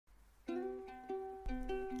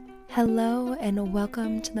Hello and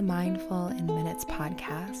welcome to the Mindful in Minutes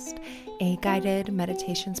podcast, a guided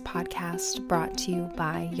meditations podcast brought to you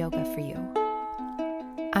by Yoga For You.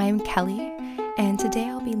 I'm Kelly, and today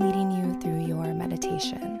I'll be leading you through your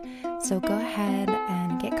meditation. So go ahead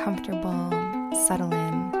and get comfortable, settle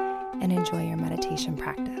in, and enjoy your meditation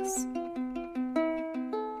practice.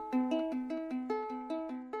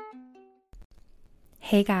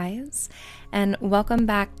 Hey guys, and welcome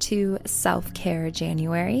back to Self-Care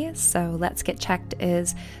January. So Let's Get Checked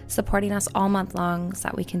is supporting us all month long so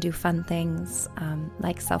that we can do fun things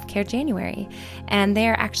like Self-Care January. And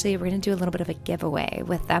we're going to do a little bit of a giveaway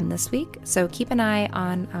with them this week. So keep an eye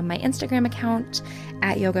on my Instagram account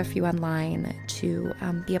at Yoga For You Online to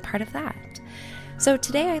be a part of that. So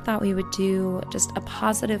today I thought we would do just a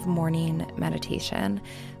positive morning meditation.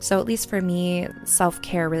 So at least for me,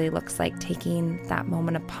 self-care really looks like taking that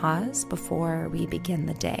moment of pause before we begin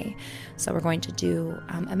the day. So we're going to do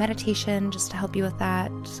a meditation just to help you with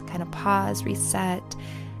that, just kind of pause, reset,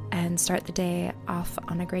 and start the day off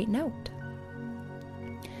on a great note.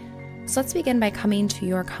 So let's begin by coming to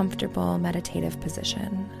your comfortable meditative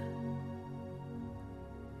position.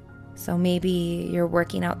 So maybe you're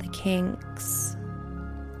working out the kinks.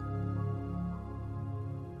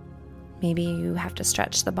 Maybe you have to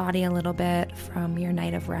stretch the body a little bit from your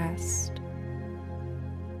night of rest.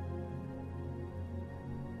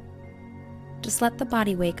 Just let the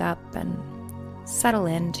body wake up and settle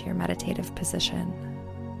into your meditative position.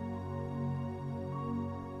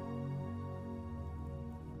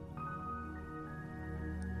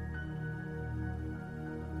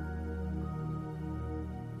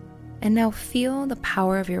 And now feel the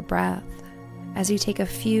power of your breath as you take a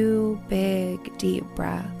few big, deep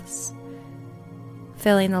breaths,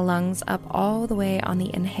 filling the lungs up all the way on the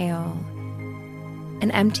inhale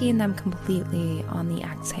and emptying them completely on the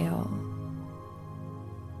exhale.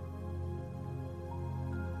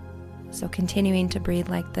 So continuing to breathe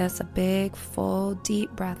like this, a big, full, deep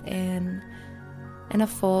breath in and a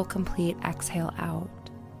full, complete exhale out.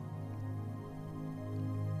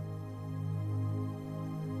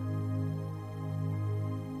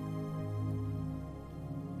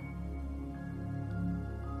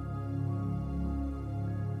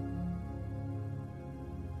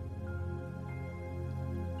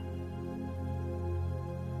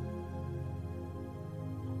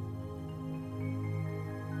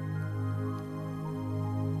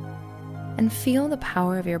 And feel the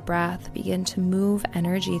power of your breath begin to move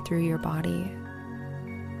energy through your body,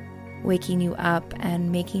 waking you up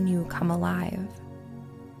and making you come alive.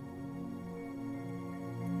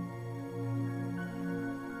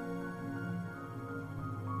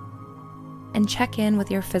 And check in with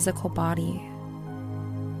your physical body.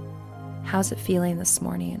 How's it feeling this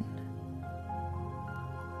morning?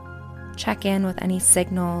 Check in with any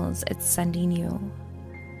signals it's sending you.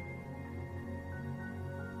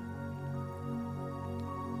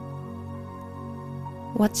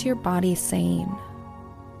 What's your body saying?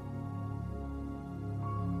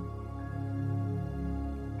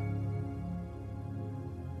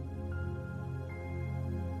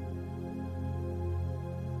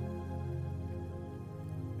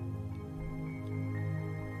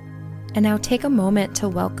 And now take a moment to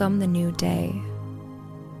welcome the new day.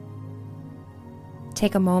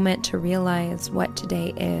 Take a moment to realize what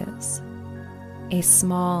today is, a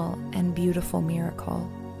small and beautiful miracle.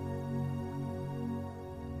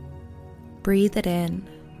 Breathe it in.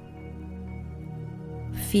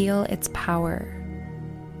 Feel its power.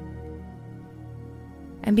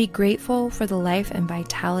 And be grateful for the life and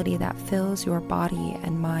vitality that fills your body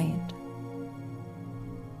and mind.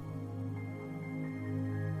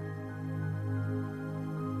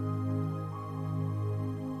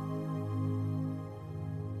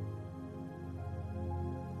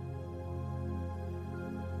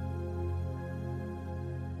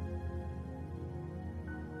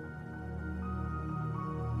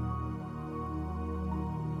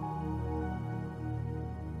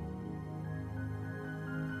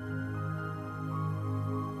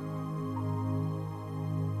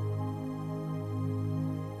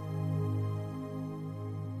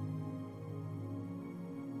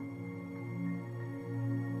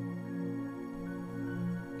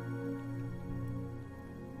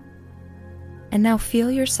 And now feel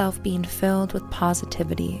yourself being filled with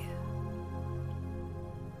positivity.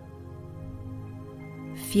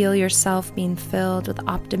 Feel yourself being filled with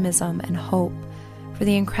optimism and hope for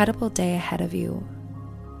the incredible day ahead of you.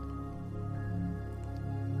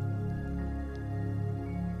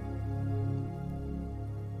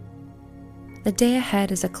 The day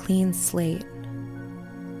ahead is a clean slate.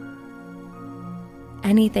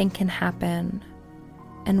 Anything can happen,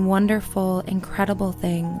 and wonderful, incredible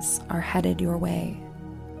things are headed your way.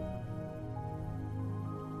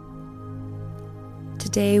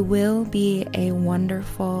 Today will be a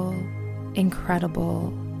wonderful,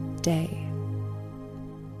 incredible day.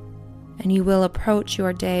 And you will approach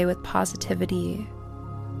your day with positivity,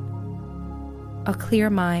 a clear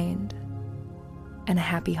mind, and a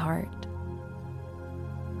happy heart.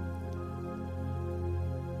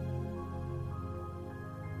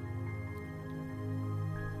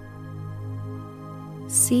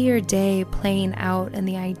 See your day playing out in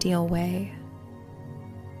the ideal way.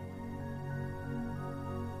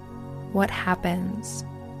 What happens?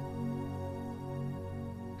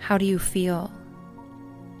 How do you feel?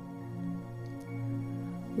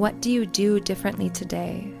 What do you do differently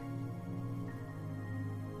today?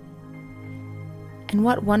 And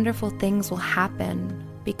what wonderful things will happen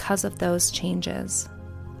because of those changes?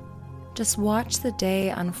 Just watch the day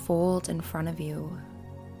unfold in front of you.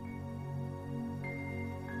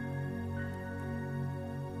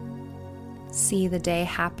 See the day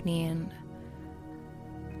happening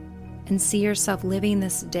and see yourself living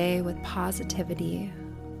this day with positivity.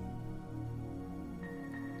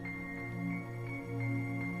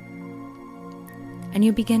 And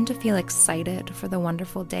you begin to feel excited for the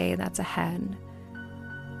wonderful day that's ahead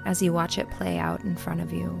as you watch it play out in front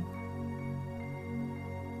of you.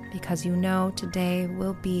 Because you know today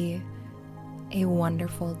will be a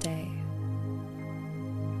wonderful day.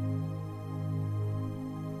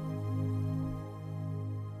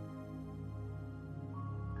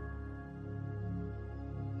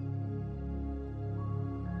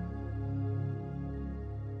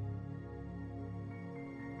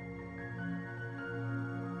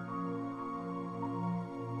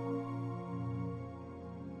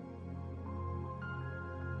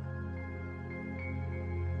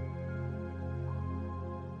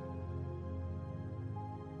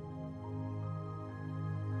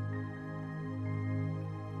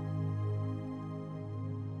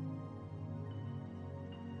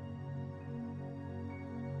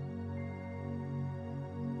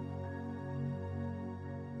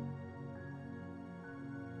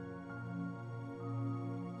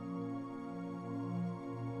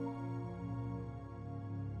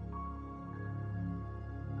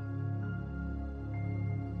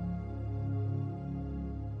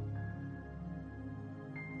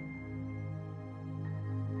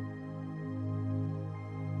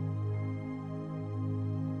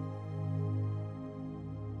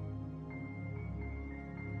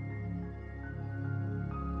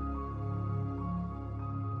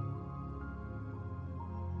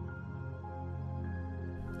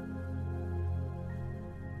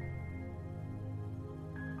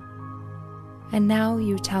 And now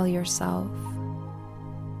you tell yourself,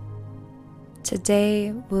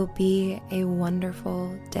 today will be a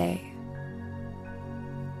wonderful day.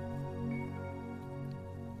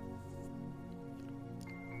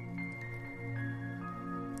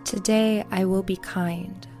 Today I will be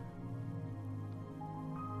kind.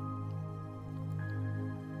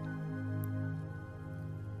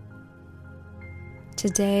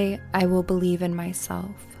 Today I will believe in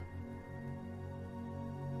myself.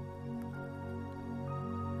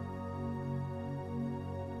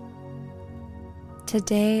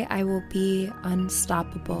 Today I will be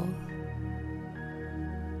unstoppable.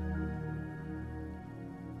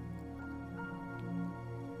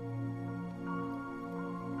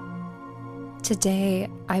 Today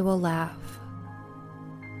I will laugh.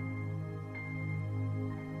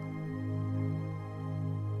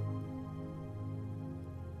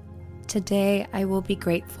 Today I will be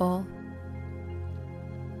grateful.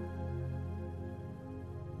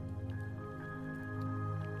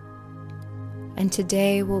 And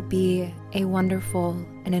today will be a wonderful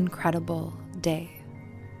and incredible day.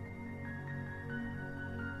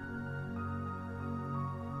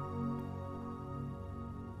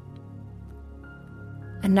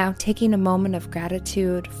 And now taking a moment of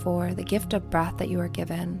gratitude for the gift of breath that you are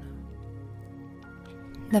given,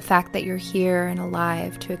 the fact that you're here and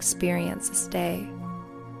alive to experience this day.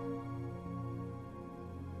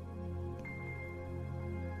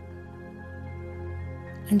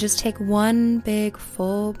 And just take one big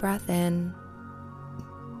full breath in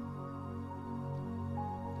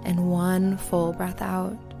and one full breath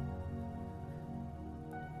out.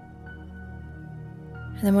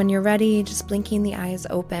 And then when you're ready, just blinking the eyes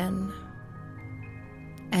open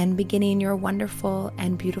and beginning your wonderful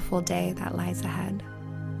and beautiful day that lies ahead.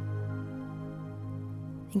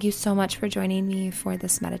 Thank you so much for joining me for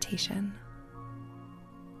this meditation.